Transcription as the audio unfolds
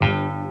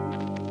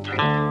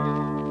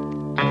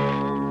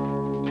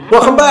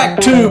Welcome back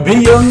to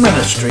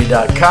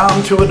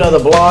BeYoungMinistry.com, to another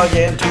blog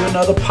and to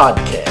another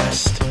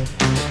podcast.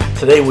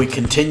 Today we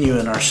continue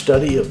in our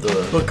study of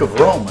the book of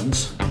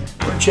Romans,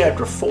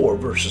 chapter 4,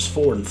 verses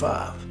 4 and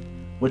 5,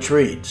 which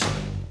reads,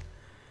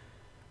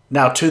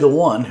 "Now to the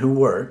one who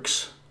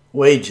works,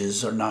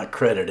 wages are not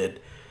credited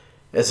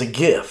as a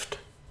gift,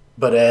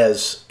 but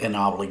as an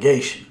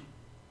obligation.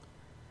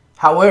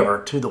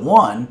 However, to the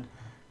one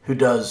who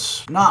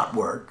does not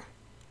work,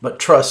 but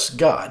trusts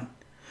God,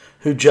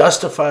 who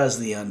justifies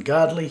the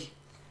ungodly,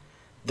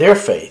 their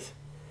faith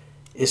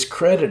is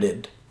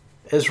credited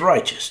as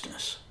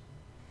righteousness."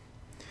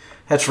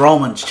 That's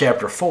Romans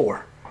chapter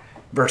 4,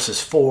 verses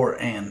 4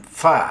 and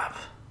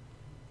 5.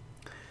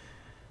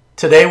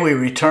 Today we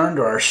return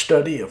to our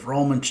study of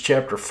Romans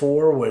chapter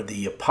 4, where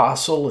the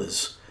apostle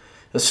is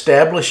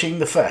establishing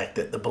the fact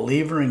that the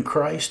believer in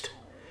Christ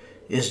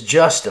is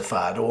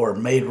justified or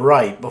made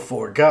right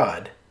before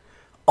God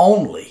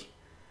only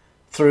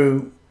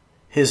through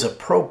his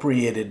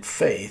appropriated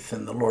faith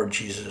in the Lord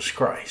Jesus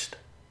Christ.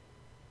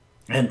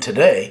 And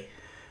today,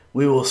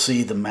 we will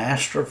see the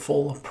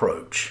masterful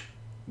approach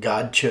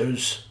God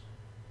chose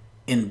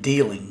in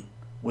dealing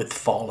with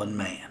fallen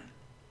man.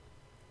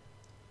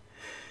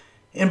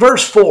 In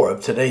verse 4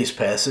 of today's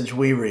passage,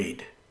 we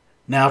read,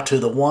 "Now to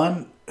the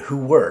one who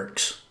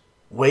works,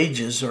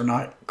 wages are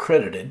not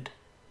credited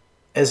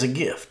as a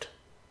gift,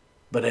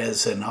 but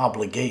as an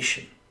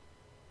obligation."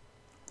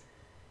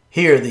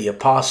 Here the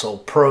apostle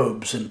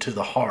probes into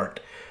the heart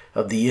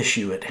of the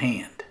issue at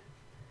hand.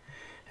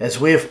 As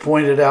we have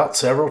pointed out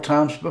several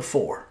times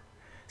before,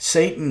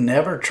 Satan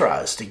never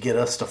tries to get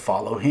us to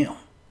follow him.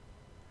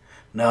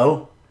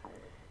 No,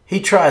 he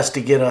tries to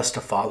get us to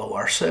follow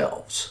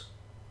ourselves.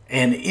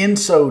 And in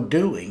so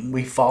doing,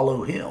 we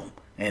follow him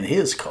and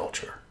his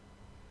culture.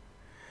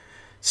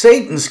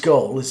 Satan's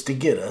goal is to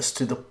get us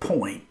to the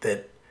point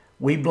that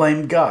we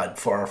blame God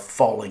for our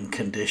fallen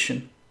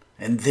condition,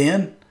 and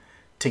then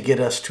to get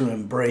us to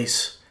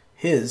embrace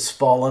his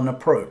fallen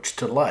approach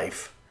to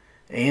life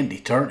and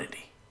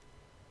eternity.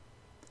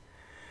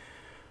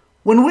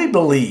 When we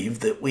believe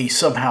that we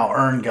somehow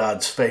earn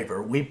God's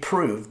favor, we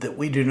prove that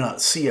we do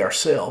not see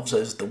ourselves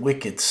as the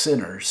wicked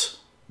sinners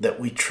that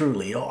we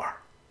truly are.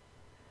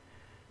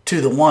 To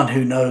the one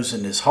who knows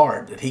in his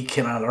heart that he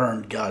cannot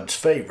earn God's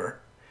favor,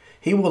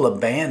 he will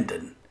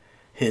abandon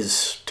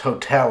his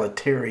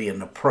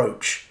totalitarian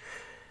approach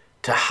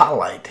to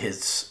highlight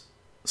his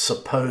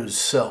supposed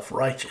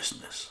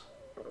self-righteousness.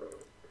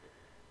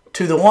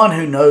 To the one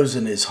who knows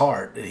in his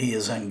heart that he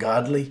is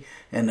ungodly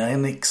and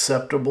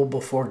unacceptable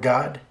before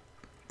God,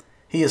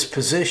 he is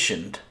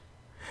positioned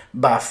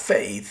by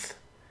faith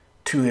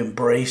to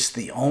embrace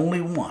the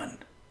only one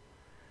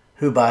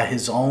who by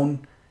his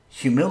own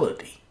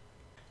humility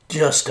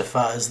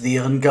justifies the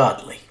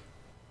ungodly.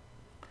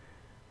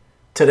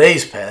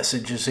 Today's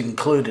passage is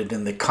included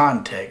in the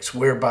context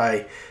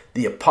whereby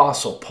the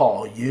Apostle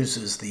Paul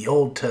uses the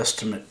Old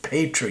Testament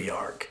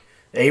patriarch,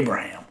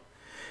 Abraham,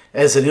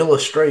 as an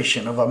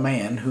illustration of a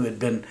man who had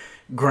been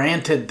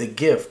granted the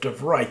gift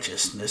of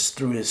righteousness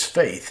through his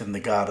faith in the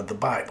God of the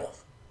Bible.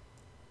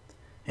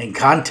 In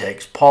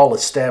context, Paul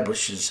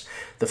establishes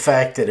the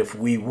fact that if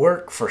we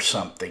work for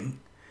something,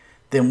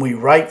 then we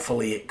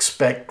rightfully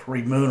expect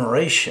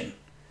remuneration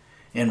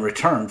in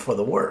return for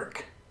the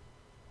work.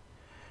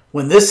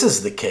 When this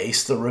is the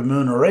case, the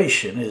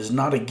remuneration is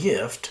not a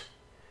gift.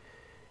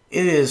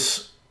 It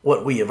is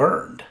what we have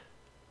earned.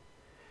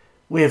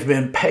 We have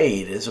been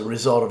paid as a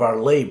result of our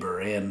labor,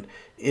 and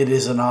it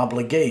is an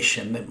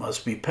obligation that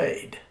must be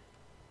paid.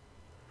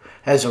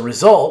 As a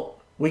result,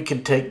 we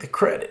can take the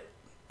credit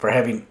for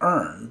having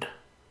earned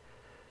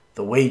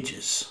the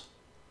wages.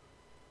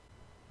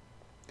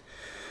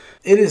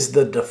 It is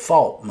the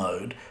default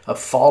mode of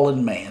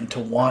fallen man to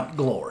want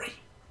glory.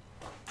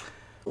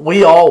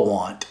 We all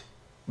want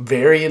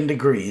varying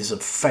degrees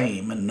of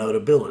fame and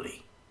notability.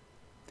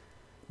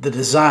 The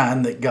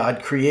design that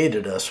God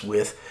created us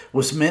with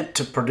was meant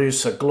to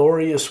produce a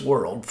glorious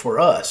world for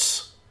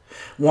us,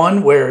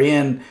 one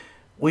wherein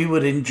we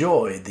would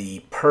enjoy the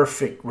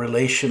perfect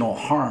relational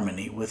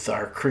harmony with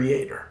our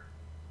Creator.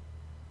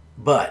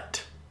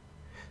 But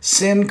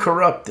sin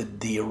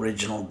corrupted the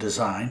original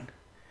design,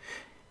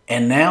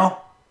 and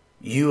now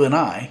you and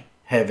I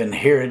have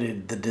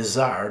inherited the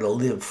desire to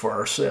live for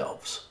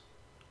ourselves.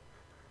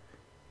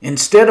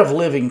 Instead of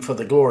living for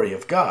the glory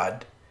of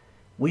God,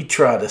 we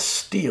try to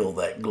steal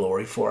that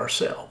glory for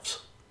ourselves.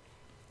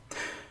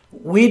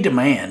 We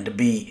demand to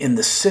be in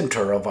the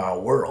center of our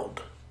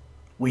world.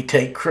 We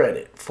take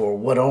credit for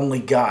what only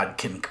God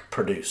can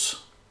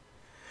produce.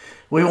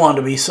 We want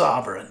to be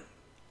sovereign.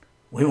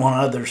 We want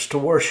others to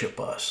worship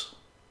us.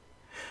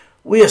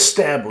 We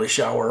establish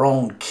our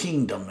own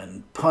kingdom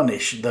and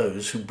punish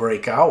those who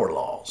break our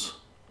laws.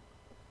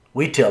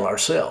 We tell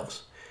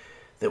ourselves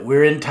that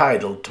we're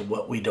entitled to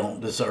what we don't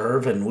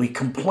deserve, and we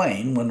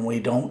complain when we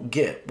don't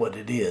get what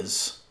it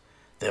is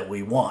that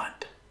we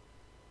want.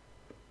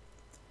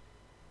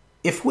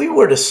 If we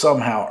were to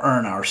somehow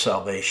earn our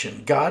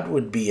salvation, God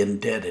would be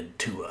indebted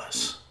to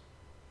us.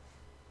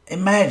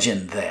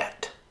 Imagine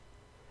that.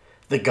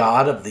 the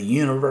God of the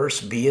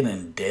universe being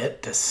in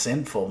debt to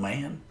sinful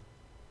man?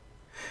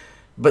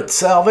 But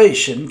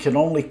salvation can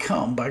only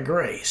come by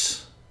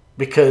grace,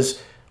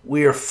 because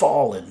we are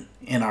fallen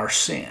in our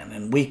sin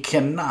and we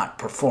cannot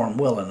perform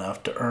well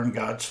enough to earn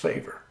God's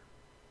favor.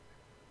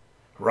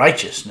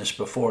 Righteousness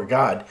before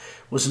God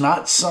was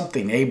not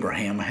something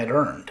Abraham had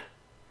earned,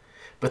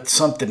 but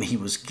something he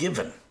was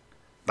given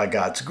by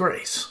God's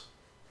grace.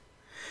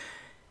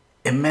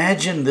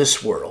 Imagine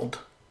this world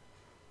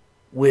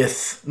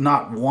with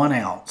not 1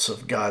 ounce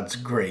of God's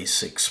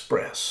grace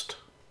expressed.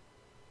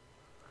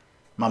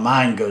 My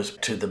mind goes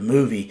to the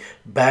movie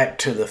Back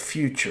to the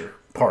Future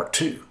Part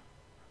 2,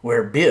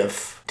 where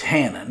Biff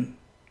Tannen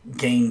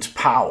gains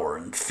power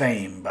and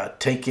fame by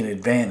taking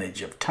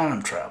advantage of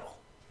time travel.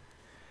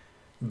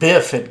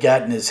 Biff had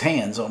gotten his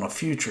hands on a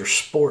future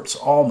sports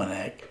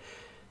almanac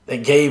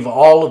that gave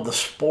all of the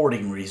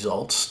sporting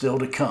results still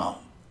to come,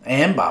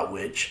 and by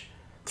which,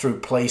 through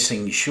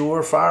placing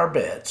surefire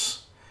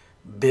bets,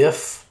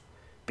 Biff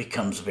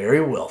becomes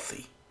very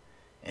wealthy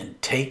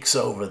and takes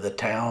over the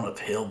town of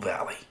Hill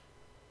Valley.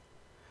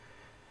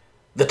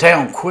 The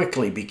town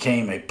quickly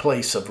became a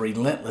place of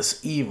relentless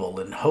evil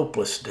and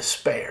hopeless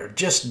despair,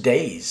 just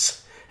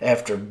days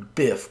after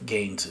Biff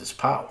gains his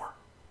power.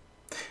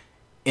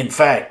 In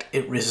fact,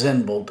 it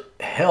resembled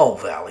Hell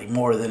Valley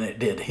more than it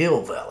did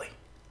Hill Valley.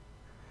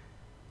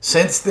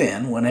 Since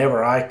then,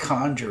 whenever I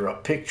conjure a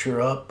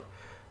picture up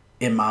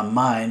in my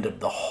mind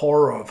of the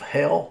horror of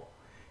hell,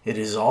 it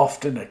is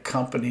often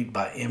accompanied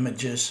by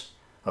images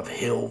of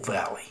Hill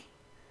Valley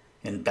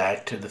in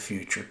Back to the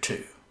Future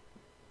 2.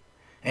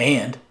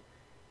 And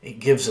it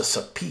gives us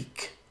a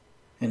peek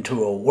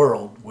into a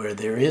world where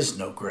there is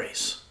no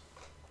grace.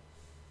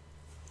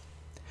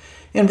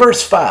 In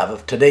verse 5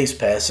 of today's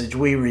passage,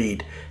 we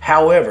read,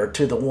 "However,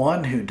 to the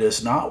one who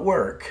does not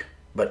work,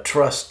 but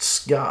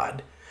trusts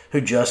God,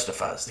 who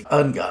justifies the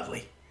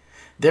ungodly,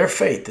 their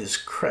faith is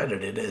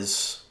credited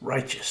as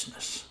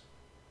righteousness."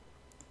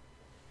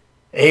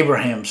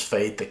 Abraham's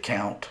faith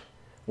account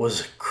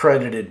was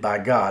credited by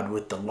God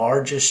with the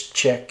largest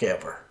check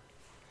ever,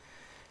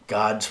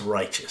 God's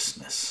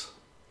righteousness.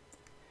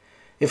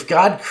 If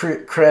God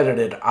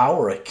credited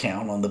our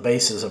account on the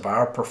basis of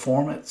our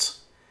performance,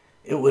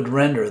 it would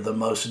render the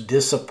most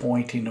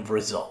disappointing of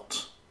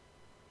results.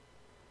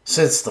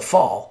 Since the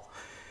fall,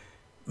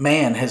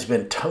 man has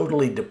been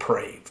totally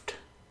depraved.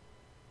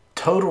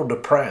 Total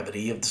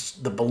depravity of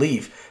the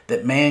belief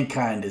that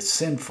mankind is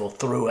sinful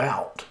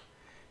throughout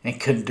and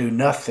can do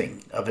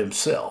nothing of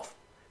himself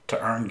to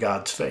earn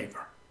God's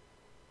favor.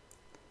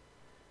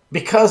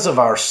 Because of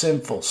our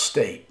sinful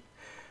state,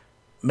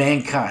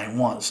 mankind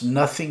wants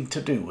nothing to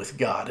do with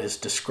God as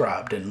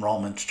described in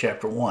Romans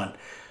chapter 1,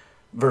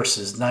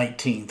 verses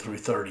 19 through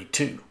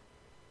 32.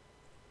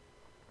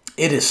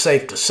 It is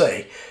safe to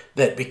say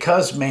that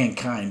because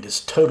mankind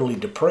is totally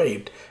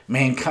depraved,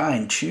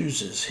 mankind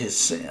chooses his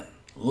sin,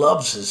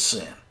 loves his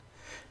sin,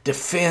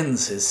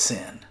 defends his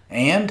sin,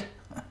 and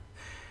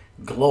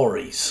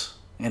glories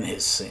in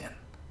his sin.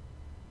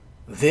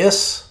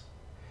 This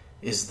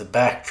is the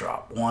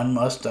backdrop one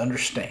must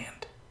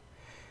understand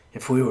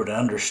if we were to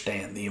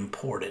understand the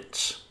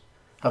importance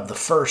of the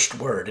first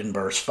word in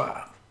verse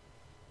 5.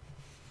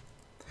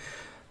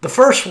 The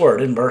first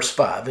word in verse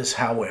 5 is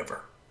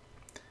however.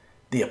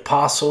 The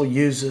apostle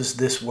uses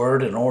this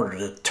word in order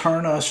to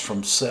turn us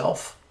from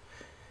self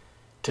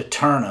to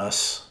turn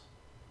us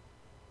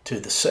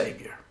to the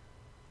Savior.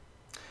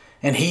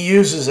 And he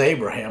uses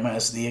Abraham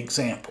as the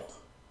example.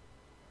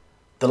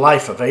 The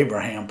life of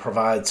Abraham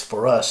provides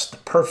for us the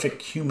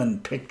perfect human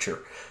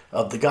picture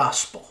of the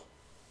gospel.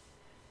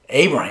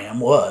 Abraham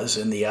was,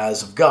 in the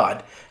eyes of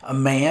God, a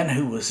man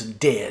who was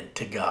dead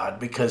to God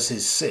because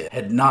his sin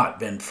had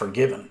not been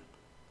forgiven.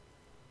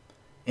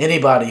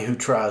 Anybody who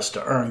tries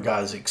to earn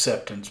God's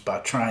acceptance by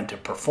trying to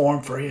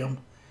perform for him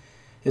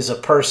is a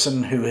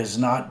person who has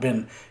not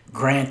been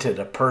granted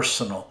a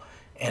personal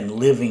and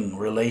living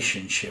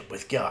relationship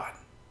with God.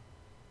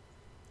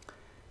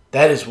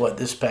 That is what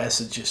this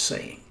passage is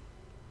saying.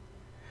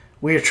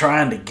 We are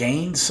trying to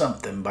gain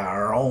something by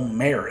our own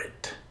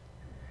merit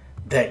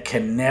that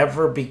can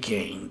never be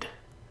gained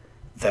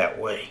that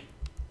way.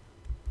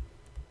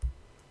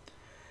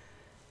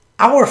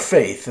 Our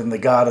faith in the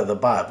God of the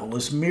Bible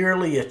is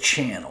merely a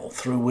channel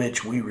through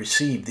which we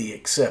receive the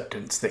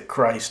acceptance that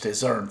Christ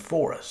has earned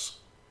for us.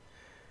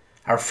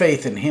 Our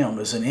faith in him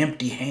is an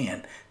empty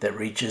hand that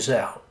reaches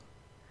out.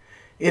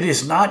 It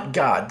is not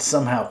God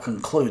somehow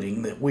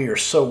concluding that we are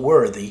so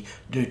worthy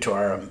due to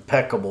our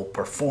impeccable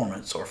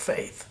performance or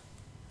faith.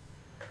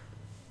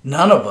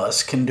 None of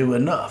us can do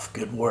enough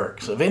good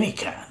works of any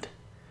kind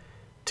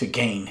to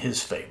gain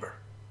his favor.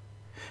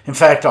 In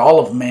fact,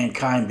 all of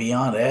mankind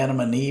beyond Adam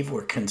and Eve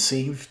were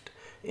conceived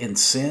in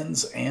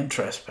sins and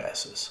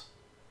trespasses.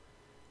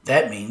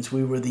 That means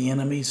we were the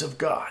enemies of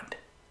God.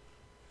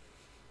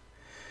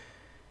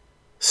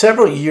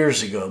 Several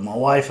years ago, my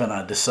wife and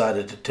I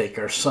decided to take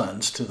our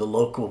sons to the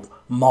local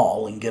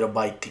mall and get a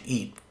bite to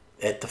eat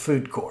at the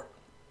food court.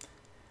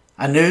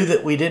 I knew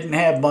that we didn't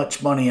have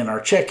much money in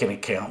our checking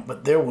account,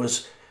 but there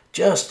was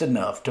just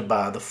enough to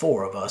buy the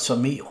four of us a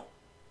meal.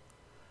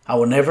 I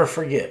will never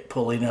forget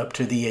pulling up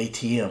to the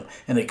ATM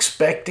and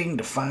expecting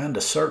to find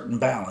a certain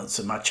balance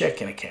in my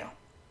checking account.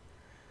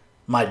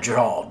 My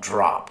jaw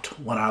dropped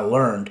when I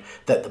learned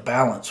that the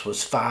balance was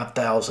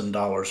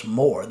 $5,000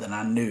 more than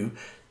I knew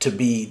to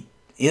be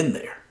in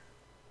there.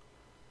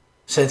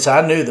 Since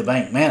I knew the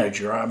bank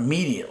manager, I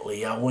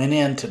went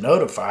in to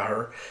notify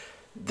her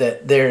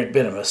that there had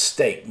been a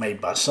mistake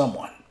made by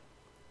someone.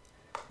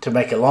 To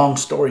make a long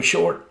story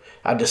short,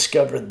 I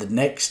discovered the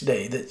next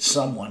day that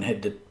someone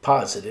had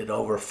deposited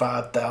over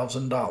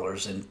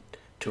 $5,000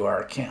 into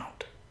our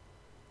account.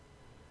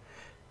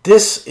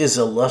 This is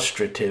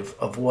illustrative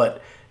of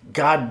what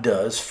God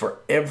does for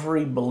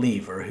every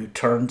believer who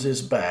turns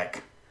his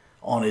back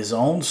on his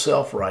own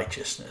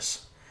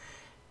self-righteousness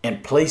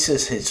and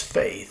places his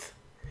faith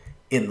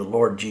in the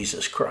Lord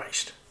Jesus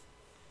Christ.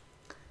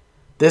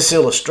 This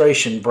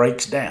illustration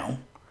breaks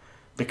down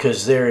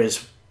because there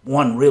is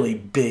one really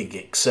big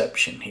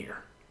exception here.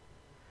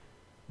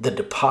 The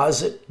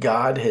deposit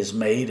God has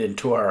made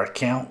into our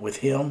account with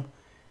Him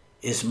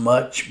is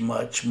much,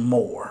 much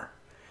more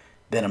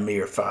than a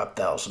mere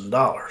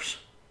 $5,000.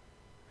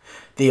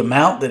 The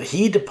amount that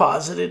He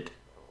deposited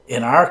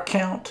in our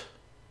account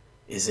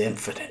is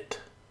infinite.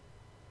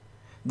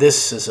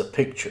 This is a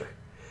picture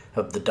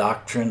of the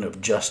doctrine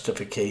of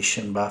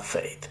justification by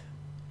faith.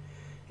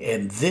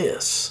 And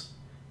this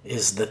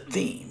is the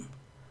theme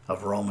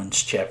of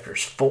Romans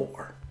chapters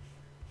 4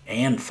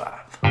 and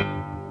 5.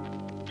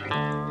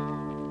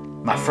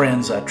 My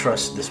friends, I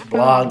trust this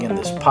blog and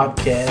this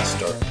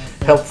podcast are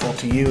helpful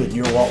to you in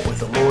your walk with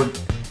the Lord.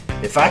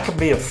 If I can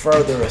be of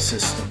further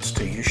assistance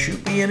to you,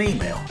 shoot me an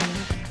email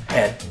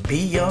at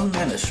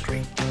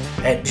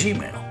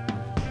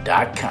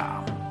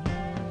beyoungministry@gmail.com.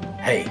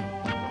 Hey,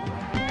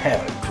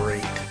 have a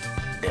great